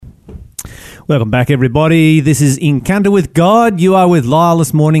Welcome back, everybody. This is Encounter with God. You are with Lyle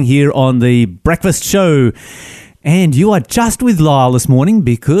this morning here on the Breakfast Show. And you are just with Lyle this morning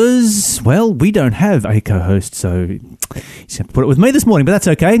because, well, we don't have a co-host, so you just have to put it with me this morning, but that's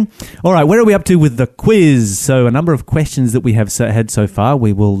okay. All right, where are we up to with the quiz? So a number of questions that we have had so far.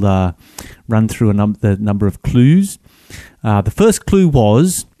 We will run through the number of clues. The first clue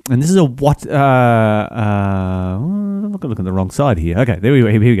was... And this is a what, I'm looking at the wrong side here. Okay, here we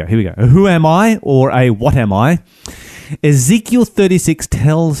go. Who am I, or a what am I? Ezekiel 36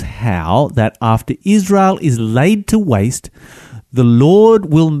 tells how that after Israel is laid to waste, the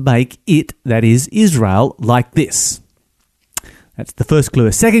Lord will make it, that is Israel, like this. That's the first clue.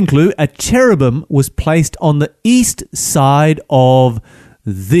 A second clue, a cherubim was placed on the east side of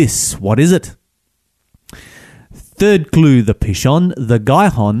this. What is it? Third clue, the Pishon, the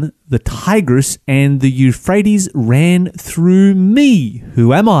Gihon, the Tigris, and the Euphrates ran through me.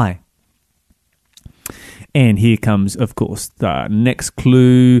 Who am I? And here comes, of course, the next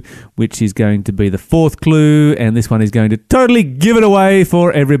clue, which is going to be the fourth clue. And this one is going to totally give it away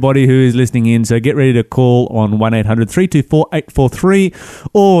for everybody who is listening in. So get ready to call on 1-800-324-843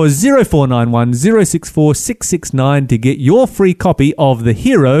 or 0491-064-669 to get your free copy of The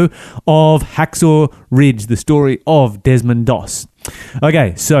Hero of Hacksaw Ridge, the story of Desmond Doss.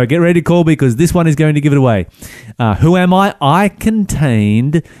 Okay, so get ready to call because this one is going to give it away. Who am I? I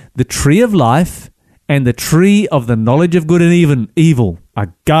contained the tree of life and the tree of the knowledge of good and evil, a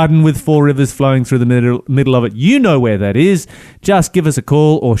garden with 4 rivers flowing through the middle of it. You know where that is. Just give us a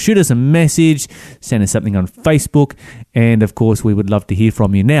call or shoot us a message, send us something on Facebook, and of course we would love to hear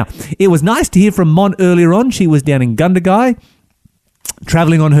from you. Now, it was nice to hear from Mon earlier on. She was down in Gundagai,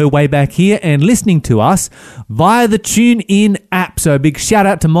 traveling on her way back here and listening to us via the TuneIn app. So a big shout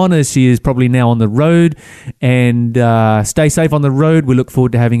out to Mon as she is probably now on the road, and stay safe on the road. We look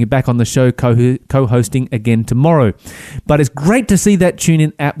forward to having you back on the show co-hosting again tomorrow. But it's great to see that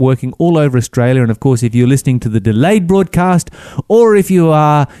TuneIn app working all over Australia. And of course, if you're listening to the delayed broadcast, or if you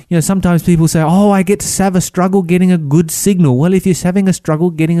are, sometimes people say, I get to have a struggle getting a good signal. Well, if you're having a struggle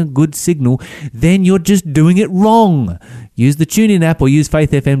getting a good signal, then you're just doing it wrong. Use the TuneIn app or use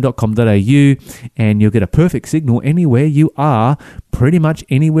faithfm.com.au and you'll get a perfect signal anywhere you are, pretty much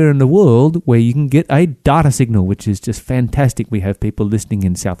anywhere in the world where you can get a data signal, which is just fantastic. We have people listening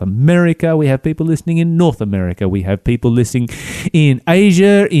in South America. We have people listening in North America. We have people listening in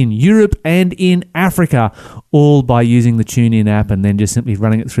Asia, in Europe, and in Africa, all by using the TuneIn app and then just simply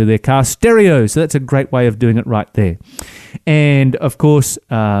running it through their car stereo. So that's a great way of doing it right there. And of course,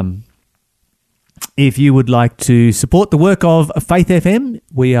 if you would like to support the work of Faith FM,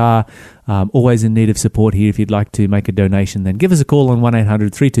 we are always in need of support here. If you'd like to make a donation, then give us a call on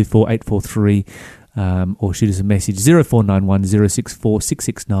 1-800-324-843 or shoot us a message 0491 064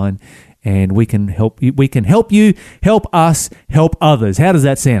 669, and we can help you. We can help you, help us, help others. How does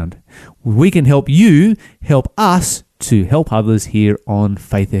that sound? We can help you, help us to help others here on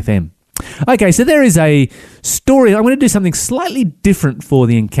Faith FM. Okay, so there is a story. I'm going to do something slightly different for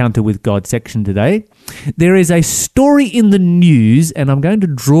the Encounter with God section today. There is a story in the news, and I'm going to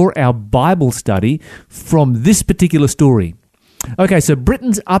draw our Bible study from this particular story. Okay, so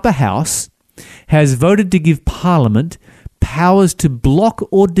Britain's upper house has voted to give Parliament powers to block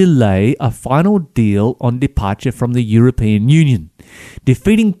or delay a final deal on departure from the European Union,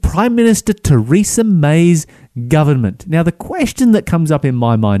 defeating Prime Minister Theresa May's government. Now, the question that comes up in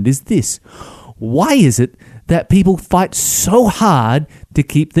my mind is this: why is it that people fight so hard to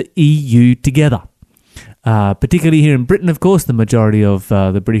keep the EU together? Particularly here in Britain, of course, the majority of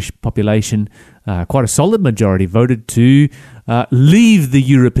the British population, quite a solid majority, voted to leave the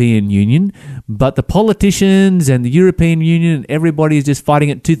European Union. But the politicians and the European Union and everybody is just fighting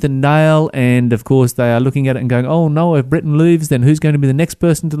it tooth and nail. And of course, they are looking at it and going, oh no, if Britain leaves, then who's going to be the next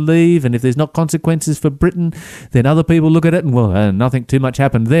person to leave? And if there's not consequences for Britain, then other people look at it and, well, nothing too much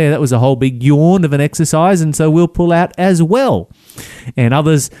happened there. That was a whole big yawn of an exercise, and so we'll pull out as well. And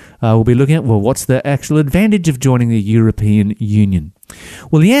others will be looking at, well, what's the actual advantage of joining the European Union?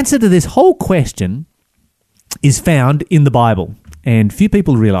 Well, the answer to this whole question is found in the Bible. And few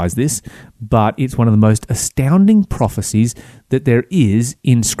people realize this, but it's one of the most astounding prophecies that there is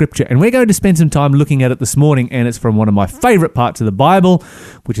in Scripture. And we're going to spend some time looking at it this morning, and it's from one of my favorite parts of the Bible,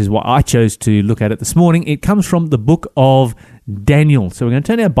 which is why I chose to look at it this morning. It comes from the book of Daniel. So we're going to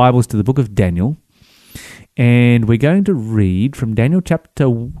turn our Bibles to the book of Daniel, and we're going to read from Daniel chapter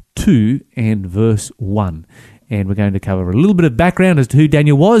 2 and verse 1. And we're going to cover a little bit of background as to who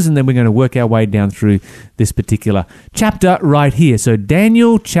Daniel was, and then we're going to work our way down through this particular chapter right here. So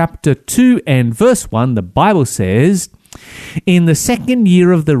Daniel chapter 2 and verse 1, the Bible says, In the 2nd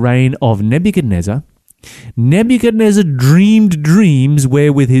year of the reign of Nebuchadnezzar, Nebuchadnezzar dreamed dreams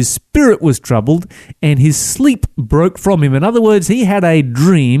wherewith his spirit was troubled and his sleep broke from him. In other words, he had a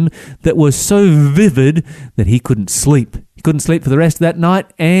dream that was so vivid that he couldn't sleep. He couldn't sleep for the rest of that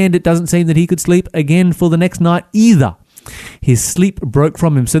night, and it doesn't seem that he could sleep again for the next night either. His sleep broke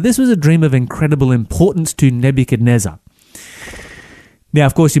from him. So this was a dream of incredible importance to Nebuchadnezzar. Now,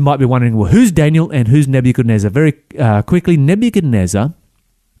 of course, you might be wondering, well, who's Daniel and who's Nebuchadnezzar? Very quickly, Nebuchadnezzar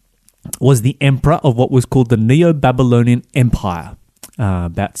was the emperor of what was called the Neo-Babylonian Empire,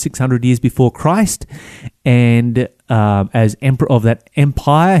 about 600 years before Christ. And as emperor of that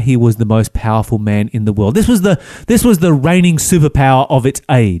empire, he was the most powerful man in the world. This was the reigning superpower of its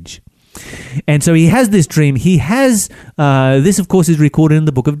age. And so he has this dream. He has, this of course is recorded in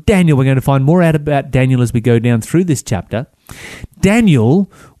the book of Daniel. We're going to find more out about Daniel as we go down through this chapter.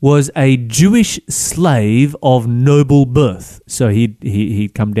 Daniel was a Jewish slave of noble birth. So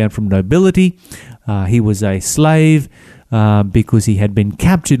he'd come down from nobility. He was a slave because he had been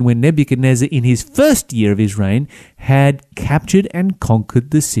captured when Nebuchadnezzar, in his 1st year of his reign, had captured and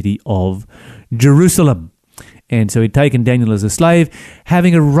conquered the city of Jerusalem. And so he'd taken Daniel as a slave.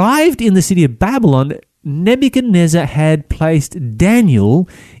 Having arrived in the city of Babylon, Nebuchadnezzar had placed Daniel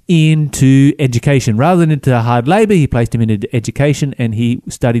into education. Rather than into hard labor, he placed him into education, and he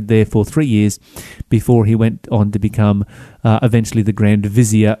studied there for 3 years before he went on to become eventually the Grand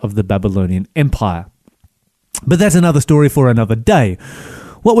Vizier of the Babylonian Empire. But that's another story for another day.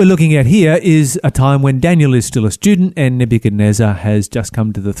 What we're looking at here is a time when Daniel is still a student and Nebuchadnezzar has just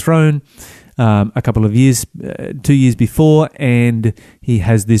come to the throne a couple of years, 2 years before, and he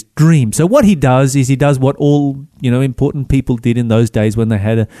has this dream. So what he does is he does what all important people did in those days when they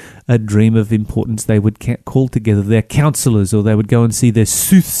had a dream of importance. They would call together their counselors, or they would go and see their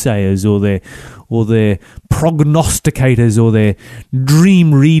soothsayers, or their prognosticators, or their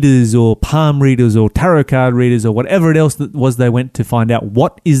dream readers, or palm readers, or tarot card readers, or whatever else that was. They went to find out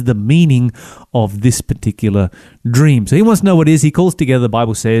what is the meaning of this particular dream. So he wants to know what it is. He calls together, the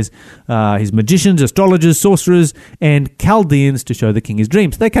Bible says, his magicians, astrologers, sorcerers, and Chaldeans to show the king his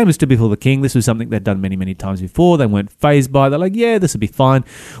dreams. They came and stood before the king. This was something they'd done many, many times before. They weren't fazed by it. They're like, yeah, this will be fine.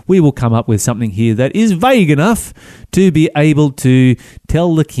 We will come up with something here that is vague enough to be able to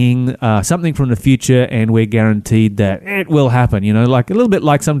tell the king something from the future, and we're guaranteed that it will happen. Like a little bit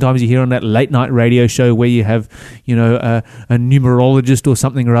like sometimes you hear on that late night radio show where you have, a numerologist or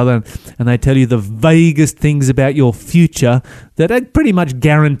something or other, and they tell you the vaguest things about your future that are pretty much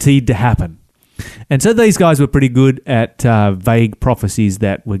guaranteed to happen. And so these guys were pretty good at vague prophecies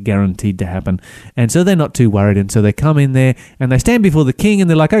that were guaranteed to happen. And so they're not too worried. And so they come in there and they stand before the king and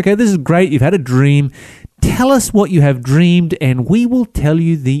they're like, okay, this is great. You've had a dream. Tell us what you have dreamed and we will tell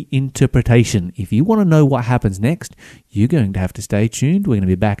you the interpretation. If you want to know what happens next, you're going to have to stay tuned. We're going to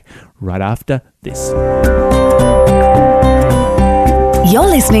be back right after this. You're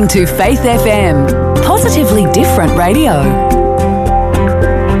listening to Faith FM, positively different radio.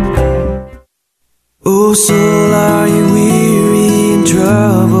 Oh soul, are you weary and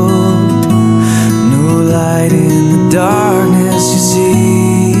troubled? No light in the darkness you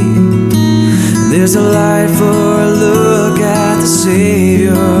see. There's a light for a look at the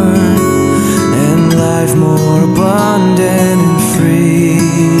Savior, and life more abundant and free.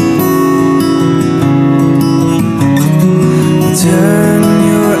 Turn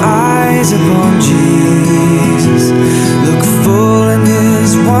your eyes upon Jesus, look full in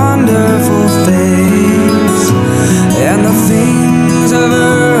His wonderful face, and the things of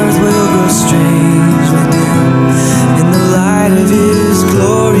earth will grow strange with Him in the light of His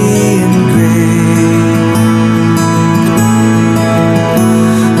glory and grace.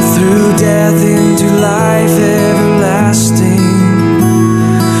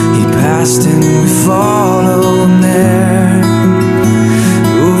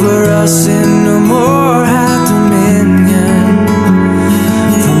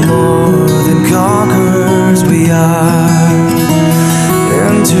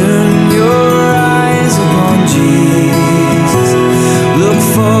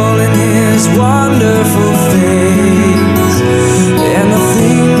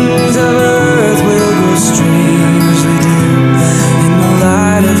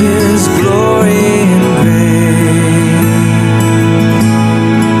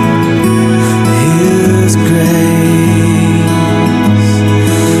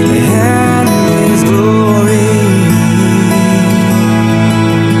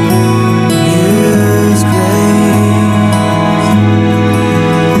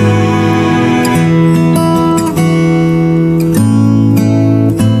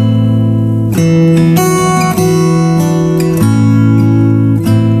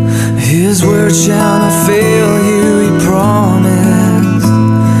 word shall not fail you, he promised.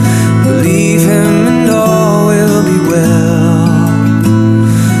 Believe him and all will be well.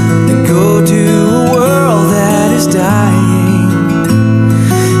 And go to a world that is dying,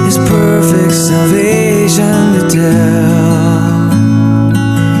 his perfect salvation to tell.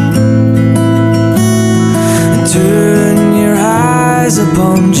 And turn your eyes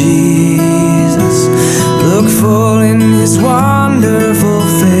upon Jesus, look full in his wonderful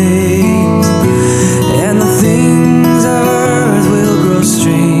face, and the things of earth will grow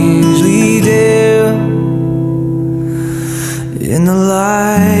strangely dim in the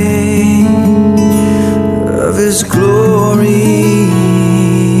light of his glory,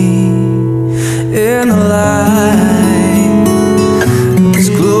 in the light of his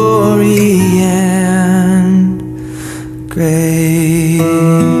glory and grace.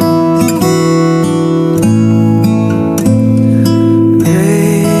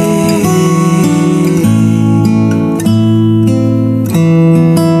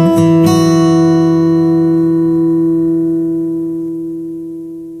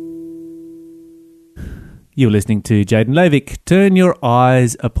 You're listening to Jaden Levick, Turn Your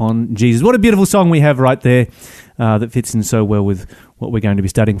Eyes Upon Jesus. What a beautiful song we have right there that fits in so well with what we're going to be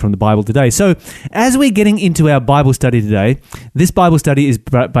studying from the Bible today. So as we're getting into our Bible study today, this Bible study is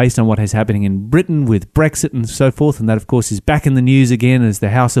based on what is happening in Britain with Brexit and so forth, and that, of course, is back in the news again as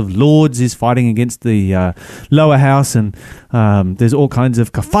the House of Lords is fighting against the lower house, and there's all kinds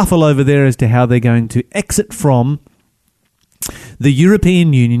of kerfuffle over there as to how they're going to exit from the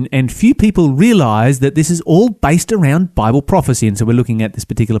European Union, and few people realize that this is all based around Bible prophecy, and so we're looking at this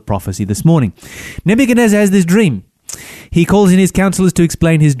particular prophecy this morning. Nebuchadnezzar has this dream. He calls in his counselors to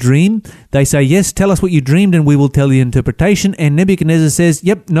explain his dream. They say, yes, tell us what you dreamed and we will tell the interpretation. And Nebuchadnezzar says,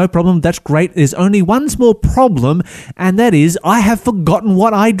 yep, no problem, that's great. There's only one small problem, and that is I have forgotten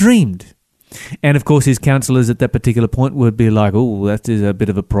what I dreamed. And of course, his counselors at that particular point would be like, oh, that is a bit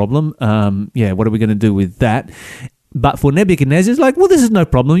of a problem. What are we going to do with that? But for Nebuchadnezzar, it's like, well, this is no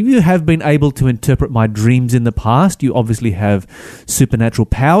problem. You have been able to interpret my dreams in the past. You obviously have supernatural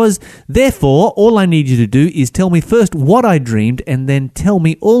powers. Therefore, all I need you to do is tell me first what I dreamed and then tell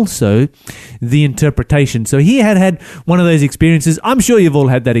me also the interpretation. So he had one of those experiences. I'm sure you've all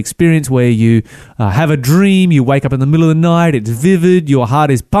had that experience where you have a dream, you wake up in the middle of the night, it's vivid, your heart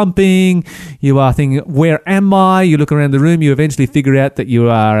is pumping, you are thinking, where am I? You look around the room, you eventually figure out that you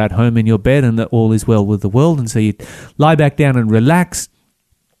are at home in your bed and that all is well with the world, and so you lie back down and relax,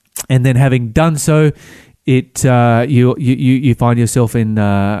 and then having done so, you find yourself in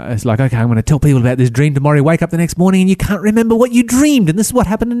it's like, okay, I'm going to tell people about this dream tomorrow. You wake up the next morning and you can't remember what you dreamed, and this is what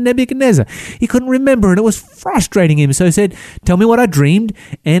happened to Nebuchadnezzar. He couldn't remember, and it was frustrating him. So he said, tell me what I dreamed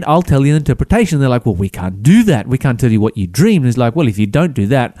and I'll tell you the interpretation. And they're like, well, we can't do that. We can't tell you what you dreamed. And he's like, well, if you don't do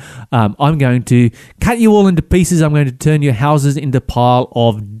that, I'm going to cut you all into pieces. I'm going to turn your houses into a pile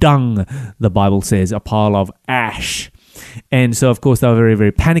of dung, the Bible says, a pile of ash. And so, of course, they were very,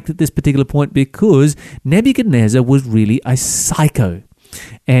 very panicked at this particular point because Nebuchadnezzar was really a psycho.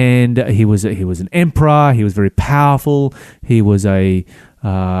 And he was an emperor. He was very powerful. He was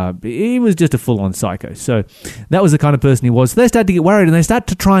just a full-on psycho. So that was the kind of person he was. So they started to get worried, and they started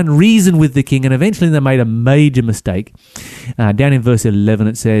to try and reason with the king, and eventually they made a major mistake. Down in verse 11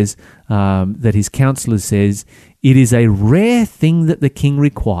 it says that his counselor says, it is a rare thing that the king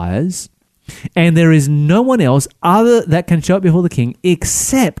requires, and there is no one else other that can show up before the king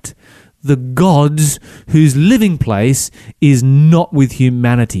except the gods whose living place is not with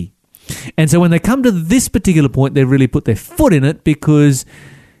humanity. And so when they come to this particular point, they really put their foot in it, because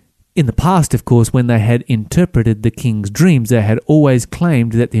in the past, of course, when they had interpreted the king's dreams, they had always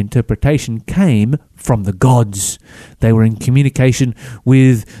claimed that the interpretation came from the gods. They were in communication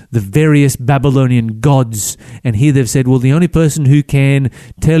with the various Babylonian gods. And here they've said, well, the only person who can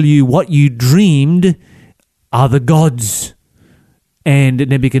tell you what you dreamed are the gods. And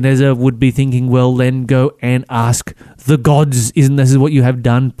Nebuchadnezzar would be thinking, well, then go and ask the gods. Isn't this what you have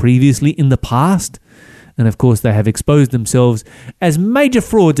done previously in the past? And of course, they have exposed themselves as major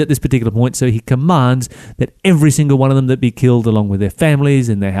frauds at this particular point. So he commands that every single one of them that be killed, along with their families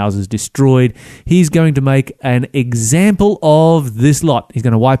and their houses destroyed. He's going to make an example of this lot. He's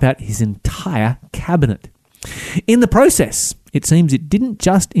going to wipe out his entire cabinet. In the process, it seems it didn't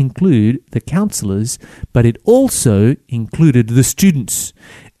just include the counselors, but it also included the students.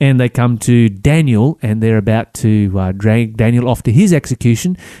 And they come to Daniel, and they're about to drag Daniel off to his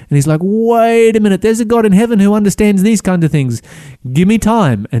execution. And he's like, wait a minute, there's a God in heaven who understands these kind of things. Give me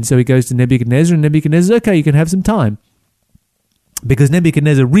time. And so he goes to Nebuchadnezzar, and Nebuchadnezzar says, okay, you can have some time. Because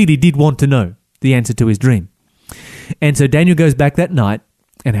Nebuchadnezzar really did want to know the answer to his dream. And so Daniel goes back that night,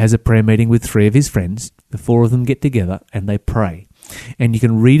 and has a prayer meeting with 3 of his friends. The 4 of them get together and they pray. And you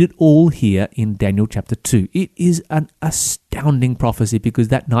can read it all here in Daniel chapter 2. It is an astounding prophecy because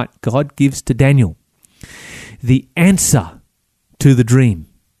that night God gives to Daniel the answer to the dream.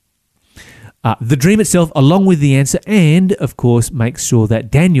 The dream itself along with the answer, and of course makes sure that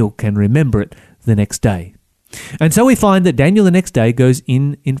Daniel can remember it the next day. And so we find that Daniel the next day goes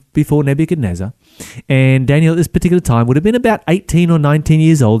in before Nebuchadnezzar, and Daniel at this particular time would have been about 18 or 19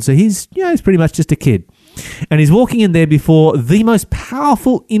 years old, so he's pretty much just a kid. And he's walking in there before the most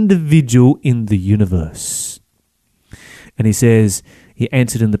powerful individual in the universe. And he says, he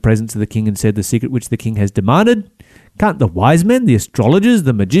answered in the presence of the king and said, the secret which the king has demanded, can't the wise men, the astrologers,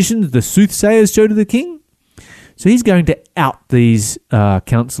 the magicians, the soothsayers show to the king? So he's going to out these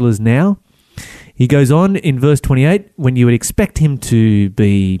counselors now. He goes on in verse 28, when you would expect him to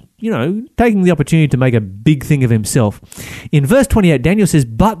be, taking the opportunity to make a big thing of himself. In verse 28, Daniel says,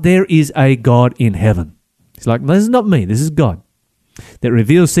 but there is a God in heaven. He's like, this is not me, this is God, that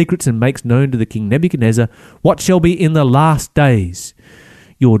reveals secrets and makes known to the king Nebuchadnezzar what shall be in the last days.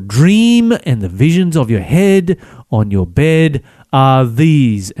 Your dream and the visions of your head on your bed are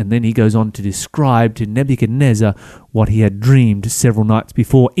these. And then he goes on to describe to Nebuchadnezzar what he had dreamed several nights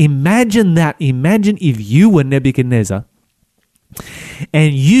before. Imagine that. Imagine if you were Nebuchadnezzar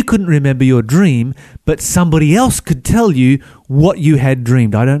and you couldn't remember your dream, but somebody else could tell you what you had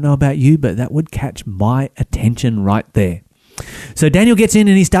dreamed. I don't know about you, but that would catch my attention right there. So Daniel gets in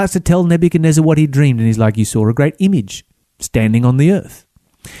and he starts to tell Nebuchadnezzar what he dreamed. And he's like, you saw a great image standing on the earth.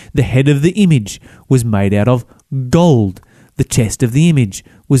 The head of the image was made out of gold. The chest of the image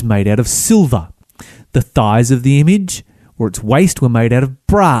was made out of silver. The thighs of the image, or its waist, were made out of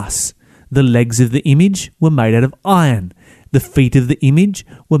brass. The legs of the image were made out of iron. The feet of the image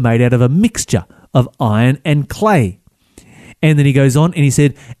were made out of a mixture of iron and clay. And then he goes on and he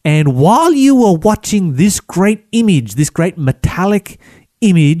said, and while you were watching this great image, this great metallic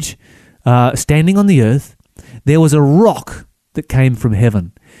image standing on the earth, there was a rock that came from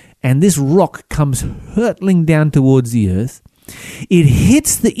heaven. And this rock comes hurtling down towards the earth. It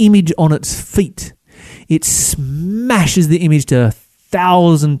hits the image on its feet. It smashes the image to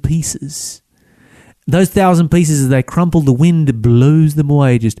 1,000 pieces. Those 1,000 pieces, as they crumple, the wind blows them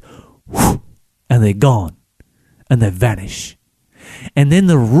away, just whoosh, and they're gone. And they vanish. And then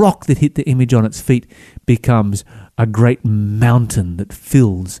the rock that hit the image on its feet becomes a great mountain that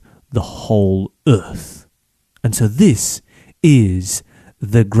fills the whole earth. And so this is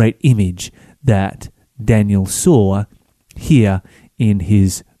the great image that Daniel saw here in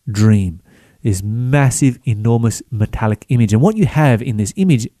his dream. This massive, enormous metallic image. And what you have in this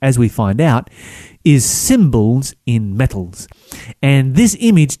image, as we find out, is symbols in metals. And this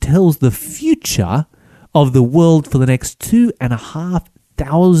image tells the future of the world for the next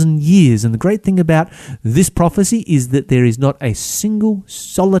 2,500 years. And the great thing about this prophecy is that there is not a single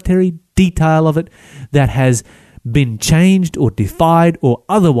solitary detail of it that has been changed or defied or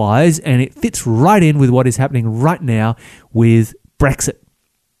otherwise, and it fits right in with what is happening right now with Brexit.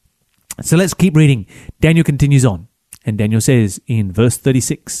 So let's keep reading. Daniel continues on, and Daniel says in verse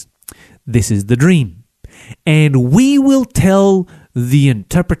 36, this is the dream, and we will tell the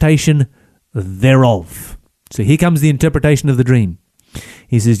interpretation thereof. So here comes the interpretation of the dream.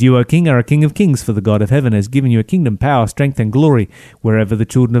 He says, you, O king, are a king of kings, for the God of heaven has given you a kingdom, power, strength, and glory. Wherever the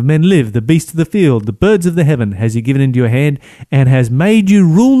children of men live, the beasts of the field, the birds of the heaven, has he given into your hand, and has made you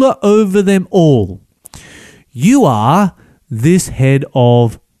ruler over them all. You are this head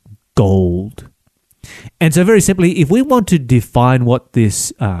of gold. And so very simply, if we want to define what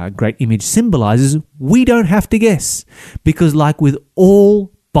this great image symbolizes, we don't have to guess. Because like with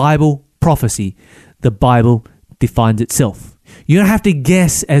all Bible prophecy, the Bible defines itself. You don't have to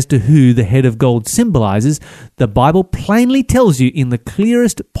guess as to who the head of gold symbolizes. The Bible plainly tells you in the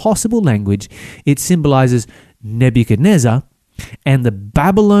clearest possible language it symbolizes Nebuchadnezzar and the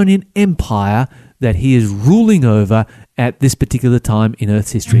Babylonian Empire that he is ruling over at this particular time in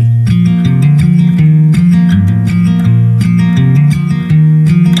Earth's history.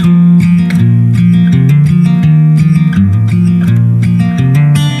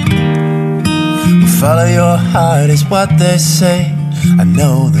 Follow your heart is what they say. I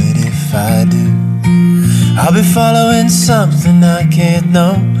know that if I do, I'll be following something I can't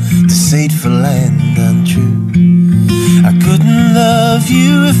know, deceitful and untrue. I couldn't love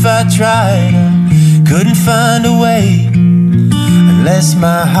you if I tried, I couldn't find a way. Unless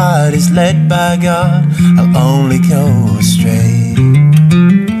my heart is led by God, I'll only go astray.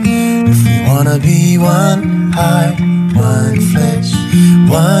 If we wanna be one heart, one flesh,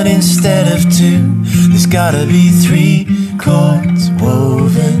 one instead of two, there's gotta be three chords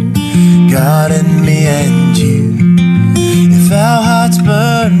woven, God and me and you. If our hearts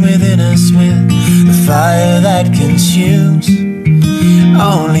burn within us with the fire that consumes,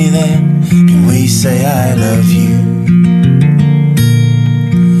 only then can we say I love you.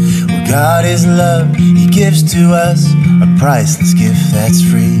 Well, God is love, He gives to us a priceless gift that's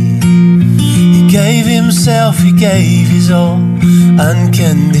free. He gave Himself, He gave His all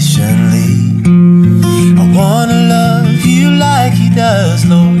unconditionally. I wanna love you like He does,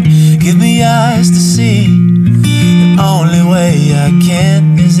 Lord. Give me eyes to see. The only way I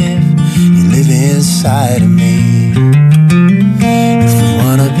can is if You live inside of me. If we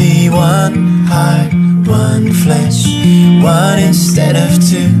wanna be one heart, one flesh, one instead of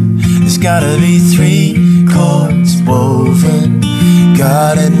two, there's gotta be three chords woven,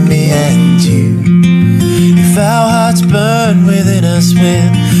 God and me and you. If our hearts burn within us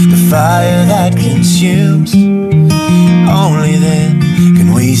with the fire that consumes, only then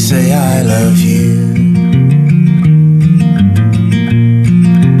can we say I love you.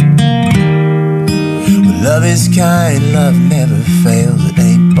 Well, love is kind, love never fails. It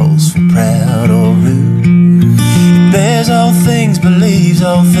ain't boastful, proud or rude. It bears all things, believes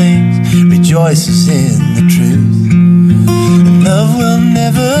all things, rejoices in the truth. Love will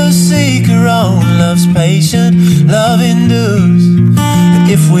never seek her own. Love's patient, love endures. And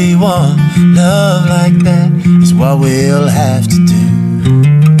if we want love like that, is what we'll have to do.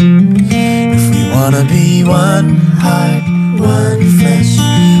 If we wanna be one heart, one flesh,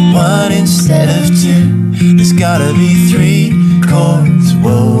 one instead of two, there's gotta be three chords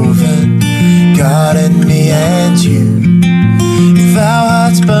woven, God and me and you. If our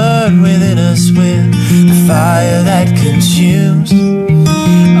hearts burn within us with the fire that consumes,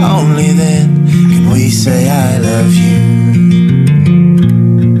 only then can we say I love you.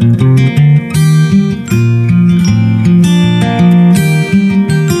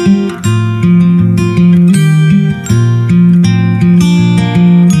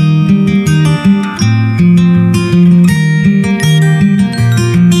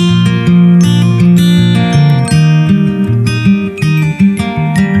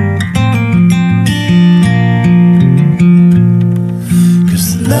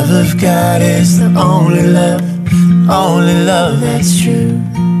 God is the only love that's true.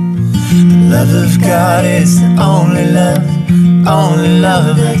 The love of God is the only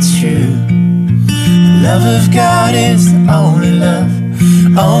love that's true. The love of God is the only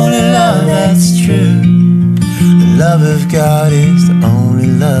love that's true. The love of God is the only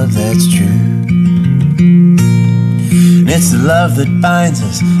love that's true. And it's the love that binds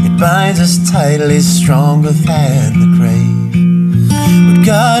us, it binds us tightly, stronger than the grave.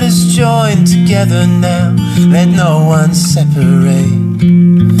 God is joined together now, let no one separate.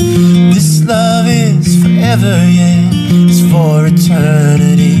 This love is forever, yeah, it's for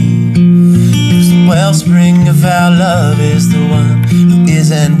eternity. Cause the wellspring of our love is the one who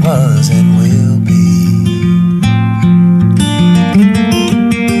is and was and will be.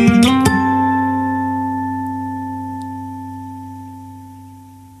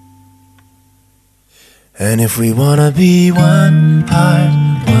 And if we wanna be one heart,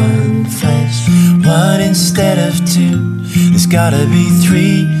 one flesh, one instead of two, there's gotta be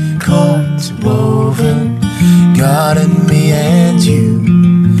three chords woven, God and me and you.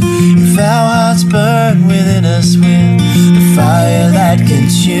 If our hearts burn within us with the fire that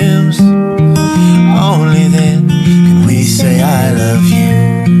consumes, only then can we say I love you.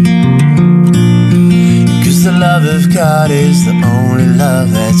 Cause the love of God is the only love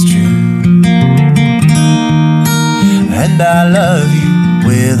that's true. And I love you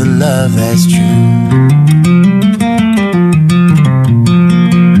with a love that's true.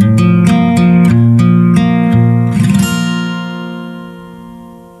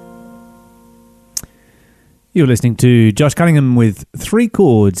 You're listening to Josh Cunningham with Three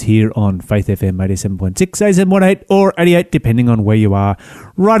Chords here on Faith FM 87.6, 87.8 or 88, depending on where you are,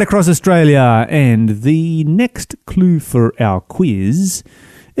 right across Australia. And the next clue for our quiz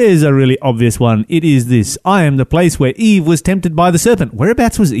is a really obvious one. It is this: I am the place where Eve was tempted by the serpent.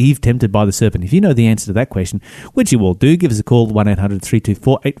 Whereabouts was Eve tempted by the serpent? If you know the answer to that question, which you all do, give us a call,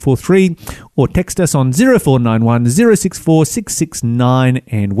 1-800-324-843, or text us on 0491 064 669,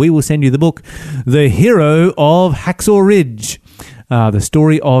 and we will send you the book, The Hero of Hacksaw Ridge, the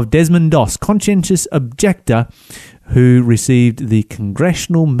story of Desmond Doss, conscientious objector who received the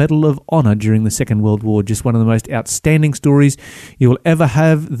Congressional Medal of Honor during the Second World War. Just one of the most outstanding stories you will ever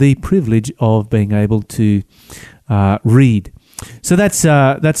have the privilege of being able to read. So that's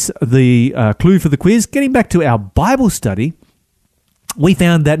the clue for the quiz. Getting back to our Bible study, we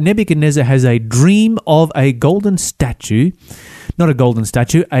found that Nebuchadnezzar has a dream of a golden statue, not a golden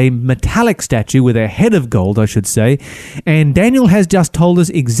statue, a metallic statue with a head of gold, I should say. And Daniel has just told us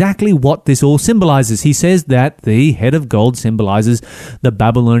exactly what this all symbolizes. He says that the head of gold symbolizes the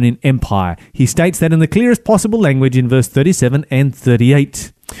Babylonian Empire. He states that in the clearest possible language in verse 37 and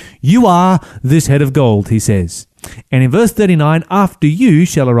 38. You are this head of gold, he says. And in verse 39, after you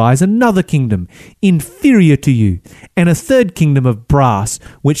shall arise another kingdom, inferior to you, and a third kingdom of brass,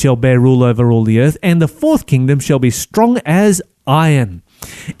 which shall bear rule over all the earth, and the fourth kingdom shall be strong as iron.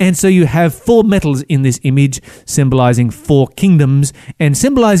 And so you have four metals in this image, symbolizing four kingdoms, and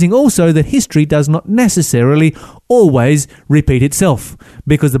symbolizing also that history does not necessarily always repeat itself,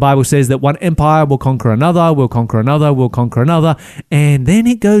 because the Bible says that one empire will conquer another, will conquer another, will conquer another, and then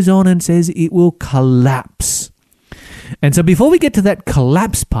it goes on and says it will collapse. And so before we get to that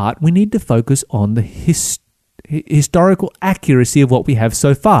collapse part, we need to focus on the historical accuracy of what we have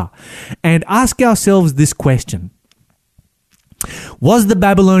so far and ask ourselves this question. Was the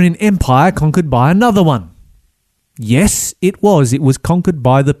Babylonian Empire conquered by another one? Yes, it was. It was conquered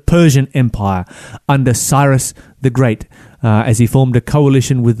by the Persian Empire under Cyrus the Great, as he formed a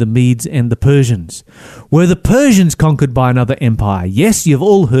coalition with the Medes and the Persians. Were the Persians conquered by another empire? Yes, you've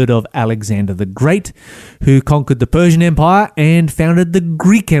all heard of Alexander the Great, who conquered the Persian Empire and founded the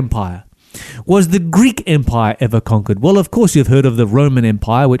Greek Empire. Was the Greek Empire ever conquered? Well, of course, you've heard of the Roman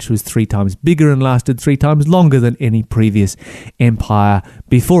Empire, which was 3 times bigger and lasted 3 times longer than any previous empire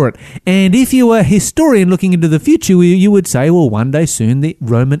before it. And if you were a historian looking into the future, you would say, well, one day soon the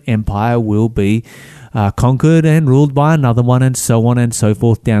Roman Empire will be conquered and ruled by another one, and so on and so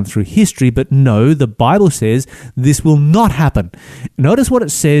forth down through history. But no, the Bible says this will not happen. Notice what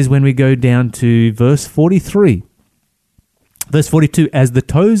it says when we go down to verse 43. Verse 42, as the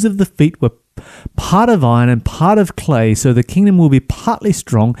toes of the feet were part of iron and part of clay, so the kingdom will be partly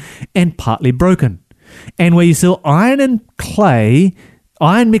strong and partly broken. And where you saw iron and clay,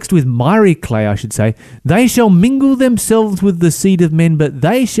 iron mixed with miry clay, I should say, they shall mingle themselves with the seed of men, but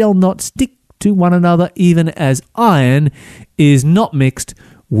they shall not stick to one another, even as iron is not mixed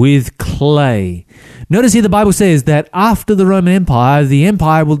with clay. Notice here the Bible says that after the Roman Empire, the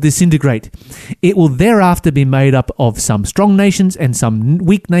empire will disintegrate. It will thereafter be made up of some strong nations and some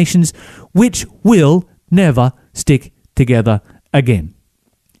weak nations, which will never stick together again.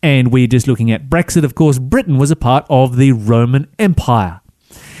 And we're just looking at Brexit. Of course, Britain was a part of the Roman Empire.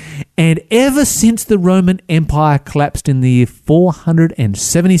 And ever since the Roman Empire collapsed in the year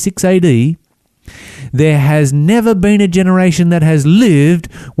 476 AD, there has never been a generation that has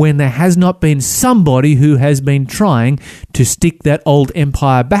lived when there has not been somebody who has been trying to stick that old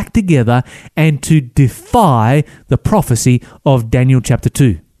empire back together and to defy the prophecy of Daniel chapter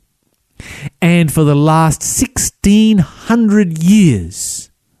 2. And for the last 1,600 years,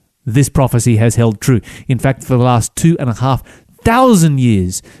 this prophecy has held true. In fact, for the last 2,500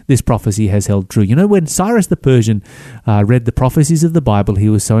 years, this prophecy has held true. You know, when Cyrus the Persian read the prophecies of the Bible, he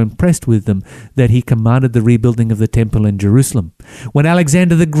was so impressed with them that he commanded the rebuilding of the temple in Jerusalem. When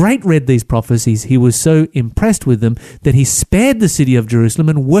Alexander the Great read these prophecies, he was so impressed with them that he spared the city of Jerusalem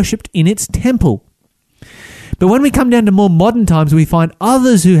and worshipped in its temple. But when we come down to more modern times, we find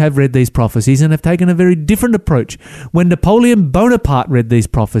others who have read these prophecies and have taken a very different approach. When Napoleon Bonaparte read these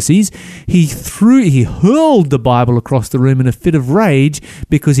prophecies, he hurled the Bible across the room in a fit of rage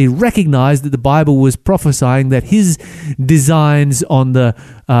because he recognized that the Bible was prophesying that his designs on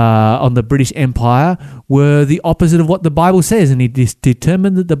the British Empire were the opposite of what the Bible says, and he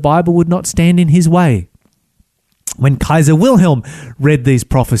determined that the Bible would not stand in his way. When Kaiser Wilhelm read these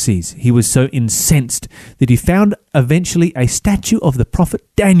prophecies, he was so incensed that he found eventually a statue of the prophet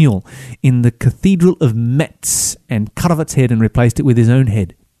Daniel in the Cathedral of Metz and cut off its head and replaced it with his own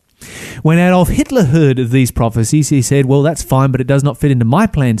head. When Adolf Hitler heard of these prophecies, he said, well, that's fine, but it does not fit into my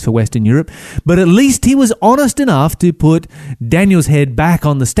plans for Western Europe. But at least he was honest enough to put Daniel's head back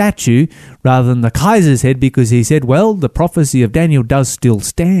on the statue rather than the Kaiser's head, because he said, well, the prophecy of Daniel does still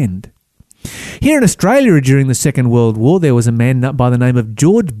stand. Here in Australia during the Second World War, there was a man by the name of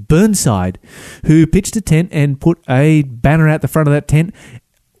George Burnside who pitched a tent and put a banner out the front of that tent,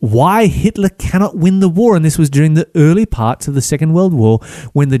 why Hitler cannot win the war. And this was during the early parts of the Second World War,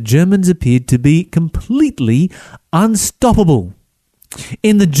 when the Germans appeared to be completely unstoppable.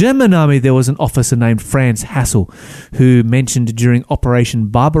 In the German army, there was an officer named Franz Hassel who mentioned during Operation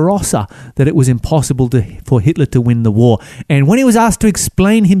Barbarossa that it was impossible for Hitler to win the war. And when he was asked to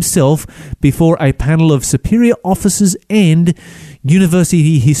explain himself before a panel of superior officers and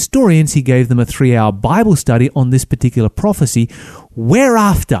university historians, he gave them a 3-hour Bible study on this particular prophecy,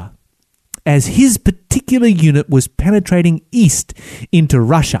 whereafter as his particular unit was penetrating east into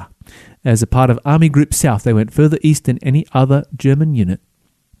Russia. As a part of Army Group South, they went further east than any other German unit.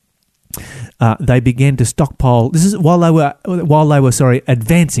 They began to stockpile. This is while they were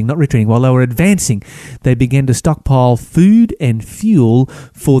advancing, not retreating. While they were advancing, they began to stockpile food and fuel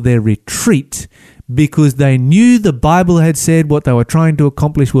for their retreat, because they knew the Bible had said what they were trying to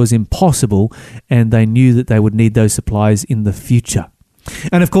accomplish was impossible, and they knew that they would need those supplies in the future.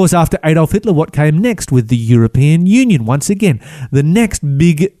 And of course, after Adolf Hitler, what came next with the European Union? Once again, the next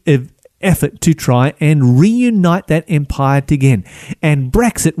big effort to try and reunite that empire again. And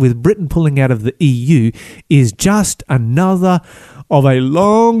Brexit, with Britain pulling out of the EU, is just another of a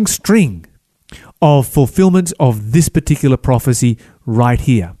long string of fulfillments of this particular prophecy right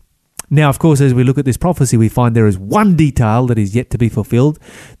here. Now, of course, as we look at this prophecy, we find there is one detail that is yet to be fulfilled.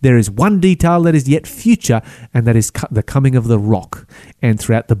 There is one detail that is yet future, and that is the coming of the rock. And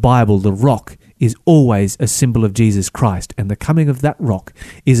throughout the Bible, the rock is always a symbol of Jesus Christ, and the coming of that rock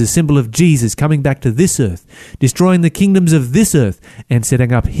is a symbol of Jesus coming back to this earth, destroying the kingdoms of this earth, and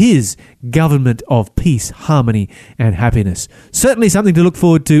setting up his government of peace, harmony, and happiness. Certainly something to look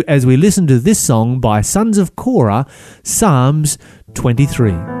forward to as we listen to this song by Sons of Korah, Psalms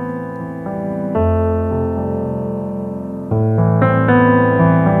 23.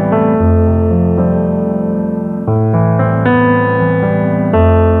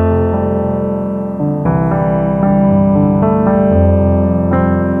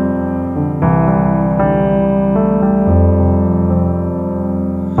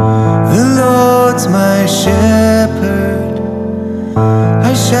 My shepherd,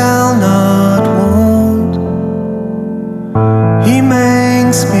 I shall not want. He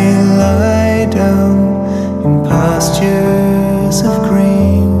makes me lie down in pastures of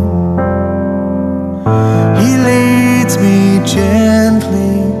green. He leads me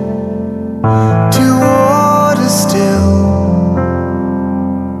gently to water still,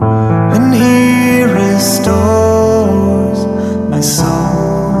 and he restores my soul.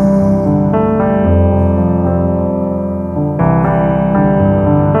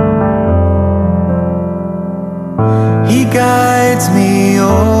 He guides me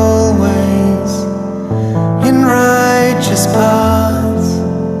always in righteous paths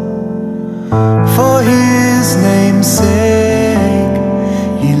for his name's sake.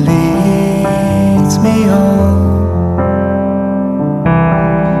 He leads me on.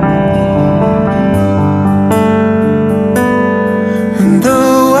 And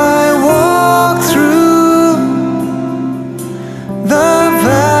though I walk through the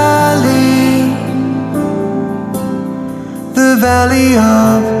valley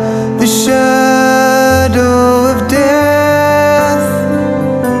of the shadow of death,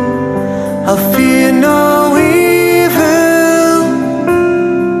 I'll fear no evil,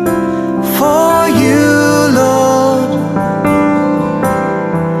 for you, Lord,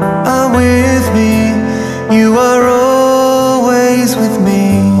 are with me. You are always with me.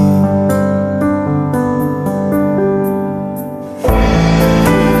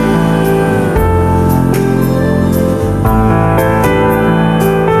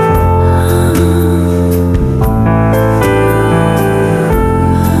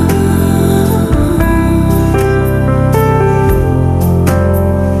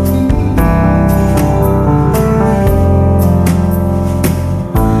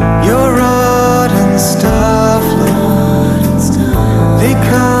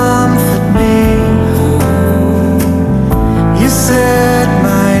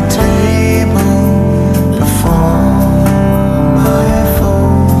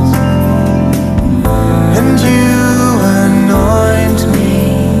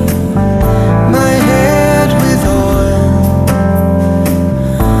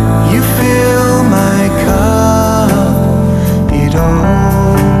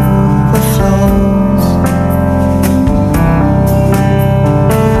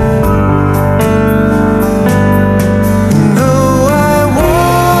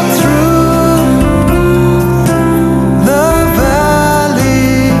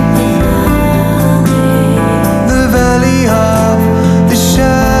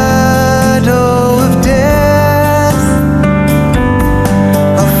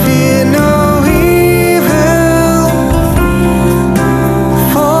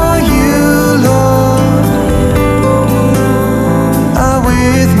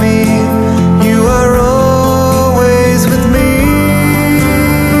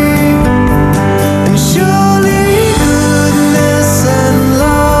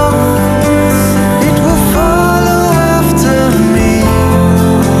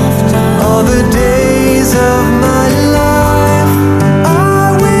 Days of my life,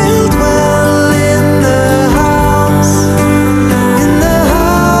 I will dwell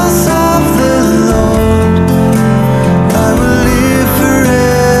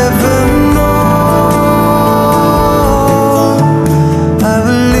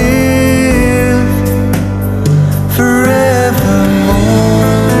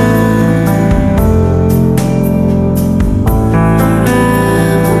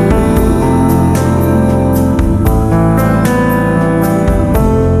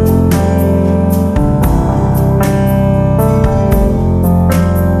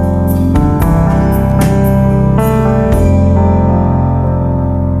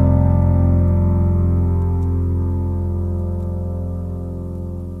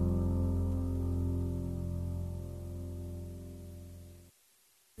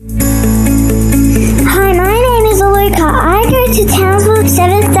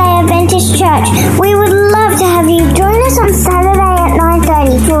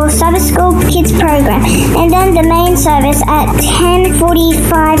service at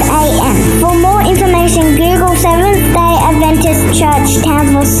 10:45 a.m. For more information, Google Seventh-day Adventist Church,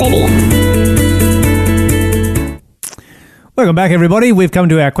 Townsville City. Welcome back, everybody. We've come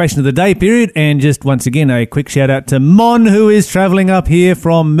to our question of the day period, and just once again, a quick shout out to Mon, who is travelling up here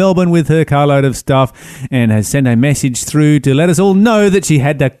from Melbourne with her carload of stuff and has sent a message through to let us all know that she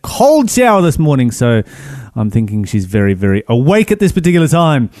had a cold shower this morning. So I'm thinking she's very, very awake at this particular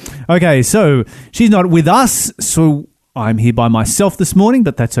time. Okay, so she's not with us, so I'm here by myself this morning,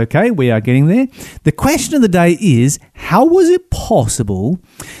 but that's okay. We are getting there. The question of the day is, how was it possible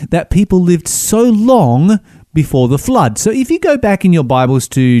that people lived so long before the flood? So if you go back in your Bibles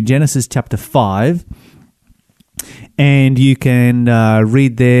to Genesis chapter 5, and you can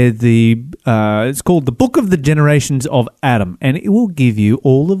read there it's called the Book of the Generations of Adam, and it will give you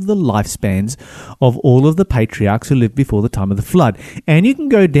all of the lifespans of all of the patriarchs who lived before the time of the flood. And you can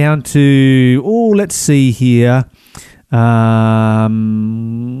go down to, let's see here, verse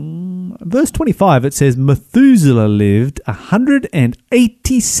 25, it says, Methuselah lived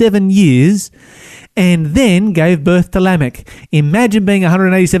 187 years and then gave birth to Lamech. Imagine being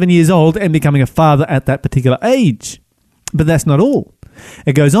 187 years old and becoming a father at that particular age. But that's not all.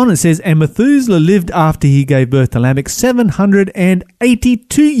 It goes on, it says, and Methuselah lived after he gave birth to Lamech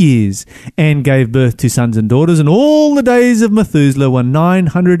 782 years and gave birth to sons and daughters, and all the days of Methuselah were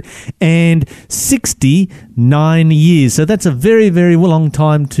 969 years. So that's a very, very long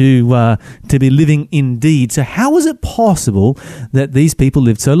time to be living indeed. So how was it possible that these people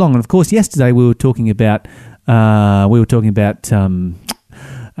lived so long? And of course, yesterday we were talking about Shem,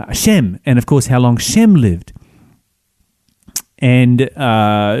 and of course how long Shem lived. And we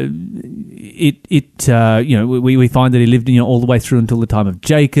find that he lived all the way through until the time of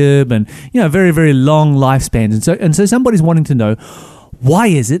Jacob, and very, very long lifespans. And so somebody's wanting to know, why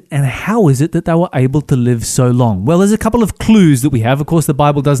is it and how is it that they were able to live so long? Well, there's a couple of clues that we have. Of course, the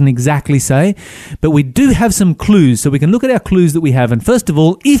Bible doesn't exactly say, but we do have some clues. So we can look at our clues that we have. And first of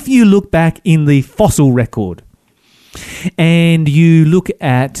all, if you look back in the fossil record and you look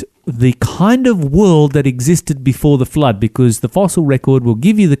at the kind of world that existed before the flood, because the fossil record will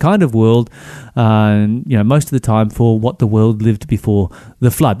give you the kind of world, most of the time for what the world lived before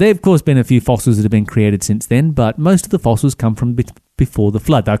the flood. There have, of course, been a few fossils that have been created since then, but most of the fossils come from before the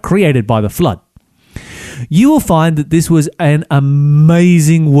flood. They're created by the flood. You will find that this was an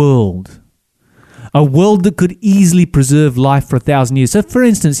amazing world. A world that could easily preserve life for 1,000 years. So, for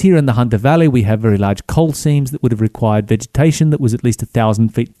instance, here in the Hunter Valley, we have very large coal seams that would have required vegetation that was at least 1,000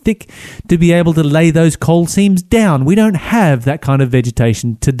 feet thick to be able to lay those coal seams down. We don't have that kind of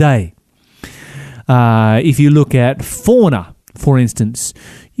vegetation today. If you look at fauna, for instance,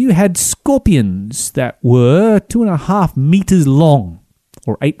 you had scorpions that were 2.5 meters long,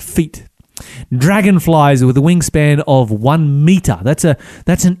 or 8 feet. Dragonflies with a wingspan of 1 meter. That's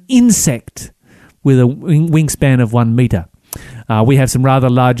an insect with a wingspan of 1 meter. We have some rather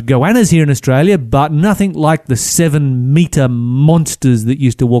large goannas here in Australia, but nothing like the 7-meter monsters that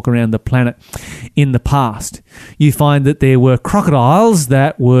used to walk around the planet in the past. You find that there were crocodiles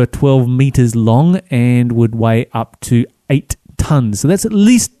that were 12 meters long and would weigh up to 8 tons. So that's at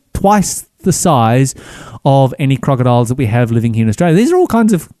least twice the size of any crocodiles that we have living here in Australia. These are all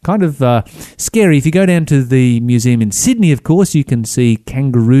kind of scary. If you go down to the museum in Sydney, of course, you can see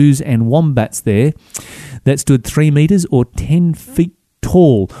kangaroos and wombats there that stood 3 meters or 10 feet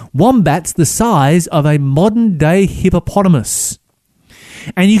tall. Wombats the size of a modern-day hippopotamus.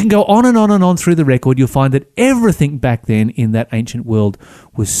 And you can go on and on and on through the record. You'll find that everything back then in that ancient world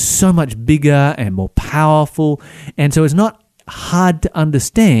was so much bigger and more powerful. And so it's not hard to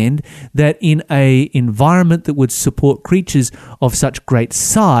understand that in a environment that would support creatures of such great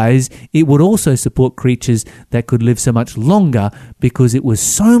size, it would also support creatures that could live so much longer, because it was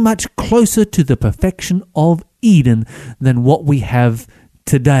so much closer to the perfection of Eden than what we have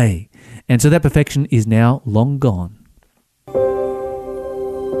today. And so that perfection is now long gone.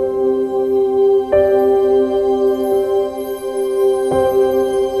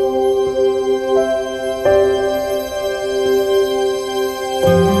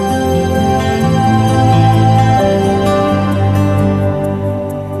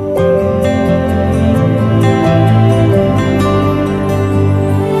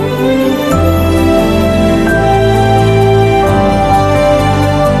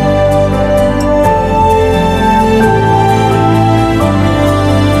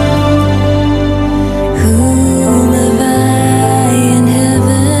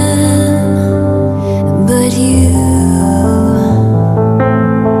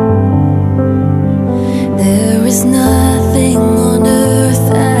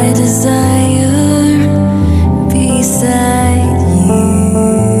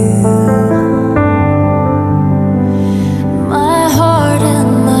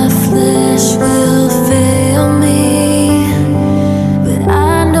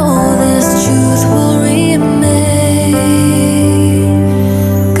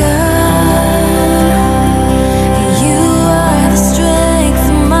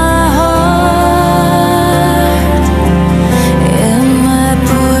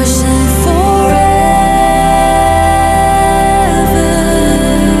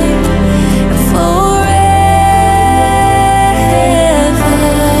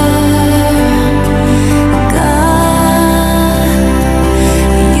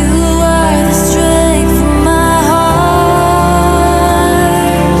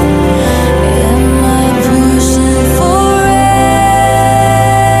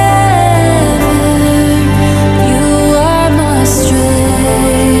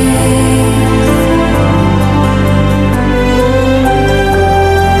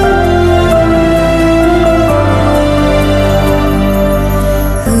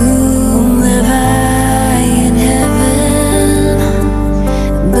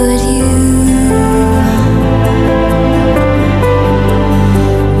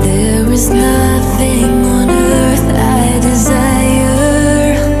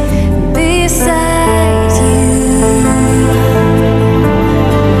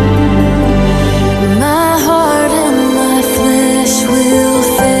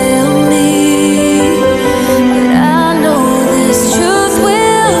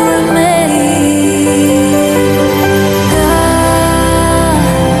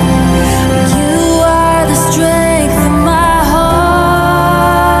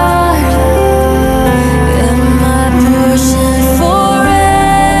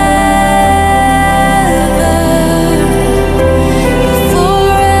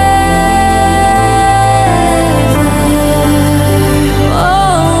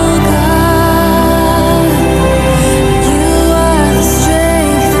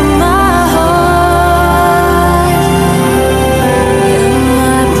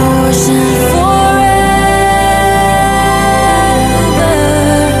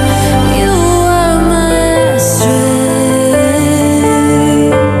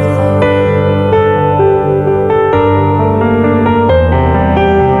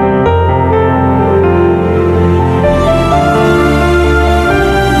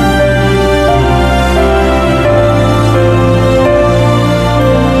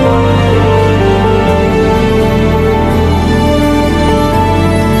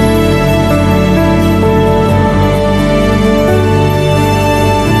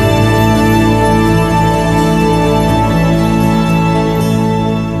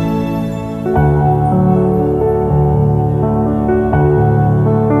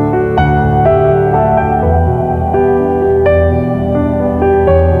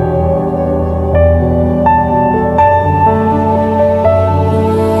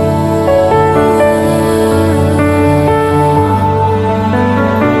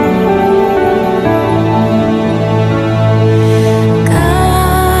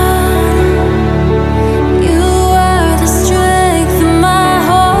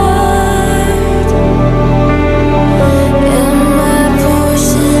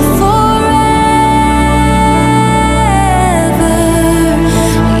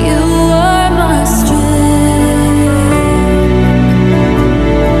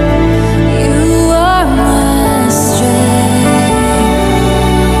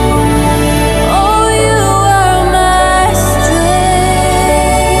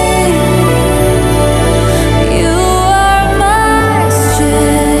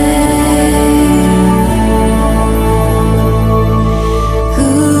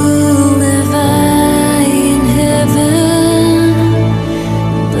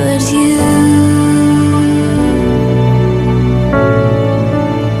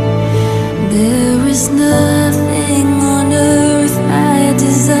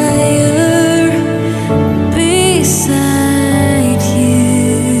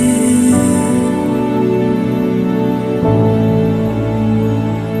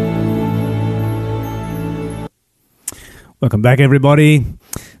 Welcome back, everybody.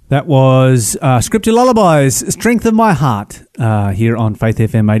 That was Scripture Lullabies, Strength of My Heart, here on Faith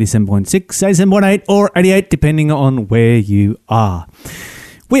FM 87.6, 87.8 or 88, depending on where you are.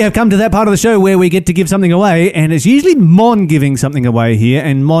 We have come to that part of the show where we get to give something away, and it's usually Mon giving something away here,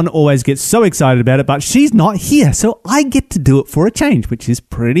 and Mon always gets so excited about it, but she's not here, so I get to do it for a change, which is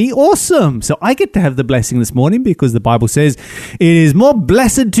pretty awesome. So I get to have the blessing this morning because the Bible says it is more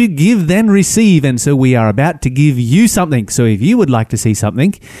blessed to give than receive, and so we are about to give you something. So if you would like to see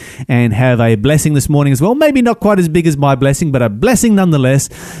something and have a blessing this morning as well, maybe not quite as big as my blessing, but a blessing nonetheless,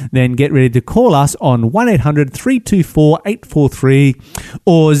 then get ready to call us on 1-800-324-843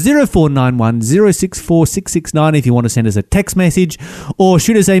 or 0491 064 669 if you want to send us a text message, or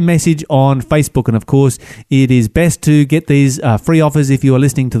shoot us a message on Facebook. And of course, it is best to get these free offers if you are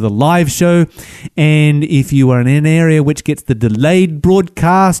listening to the live show, and if you are in an area which gets the delayed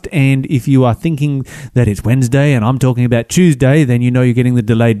broadcast, and if you are thinking that it's Wednesday and I'm talking about Tuesday, then you know you're getting the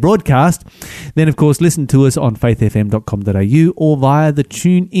delayed broadcast. Then of course, listen to us on faithfm.com.au or via the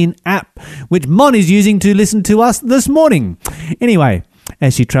TuneIn app, which Mon is using to listen to us this morning. Anyway,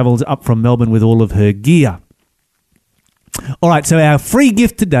 as she travels up from Melbourne with all of her gear. All right, so our free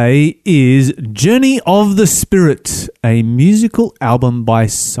gift today is Journey of the Spirit, a musical album by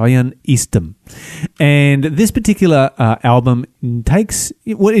Sion Eastham. And this particular album takes,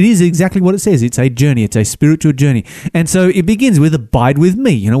 well, it is exactly what it says. It's a journey. It's a spiritual journey. And so it begins with abide with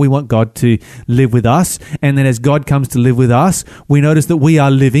me. You know, we want God to live with us. And then as God comes to live with us, we notice that we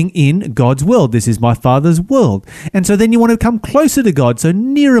are living in God's world. This is my Father's world. And so then you want to come closer to God. So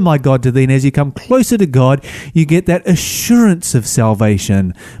nearer, my God, to thee. And as you come closer to God, you get that assurance of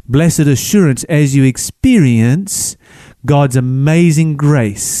salvation. Blessed assurance as you experience God's amazing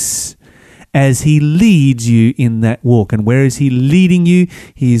grace as he leads you in that walk. And where is he leading you?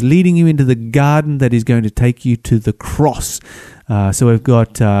 He is leading you into the garden that is going to take you to the cross. So we've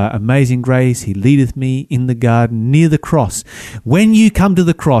got amazing grace. He leadeth me in the garden near the cross. When you come to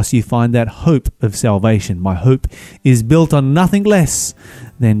the cross, you find that hope of salvation. My hope is built on nothing less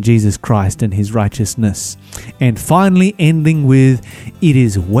than Jesus Christ and his righteousness. And finally ending with, it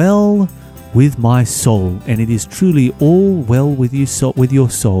is well with my soul, and it is truly all well with you, with your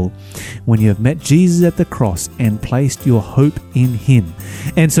soul, when you have met Jesus at the cross and placed your hope in him.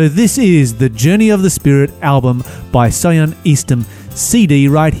 And so this is the Journey of the Spirit album by Sion Eastham, CD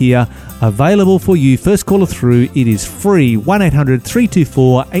right here, available for you. First caller through, it is free,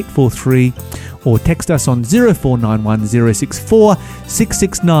 1-800-324-843, or text us on 0491 064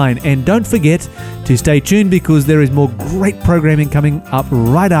 669. And don't forget to stay tuned, because there is more great programming coming up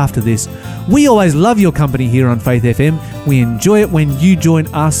right after this. We always love your company here on Faith FM. We enjoy it when you join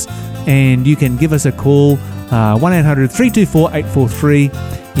us, and you can give us a call, 1-800-324-843,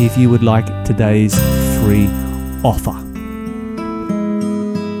 if you would like today's free offer.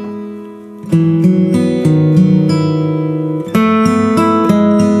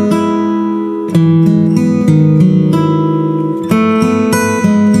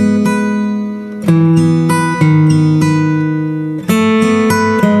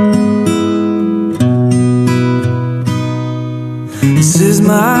 This is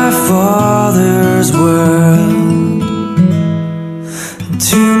my Father's world.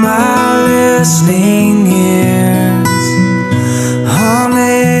 To my listening ears, all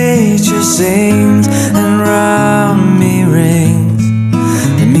nature sings and round me rings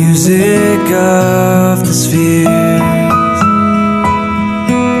the music of the spheres.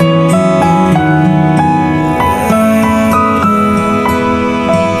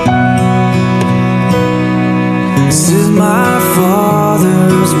 This is my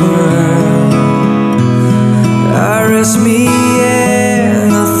Father's world. I rest me in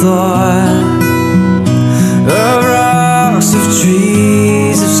the thought of rocks, of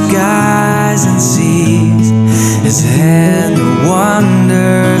trees, of skies and seas. His hand of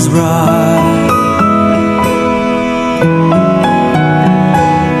wonders wrought.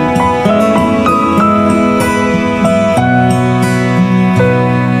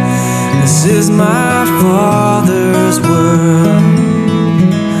 This is my Father's world.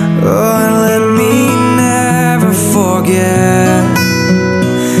 Oh, and let me never forget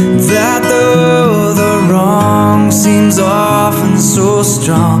that though the wrong seems often so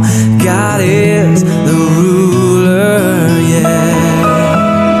strong, God is the ruler, yeah.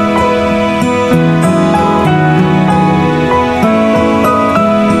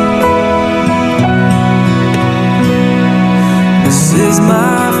 This is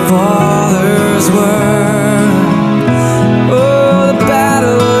my Father's word. Oh, the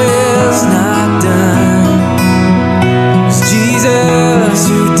battle is not done. It's Jesus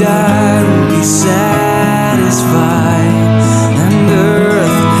who died.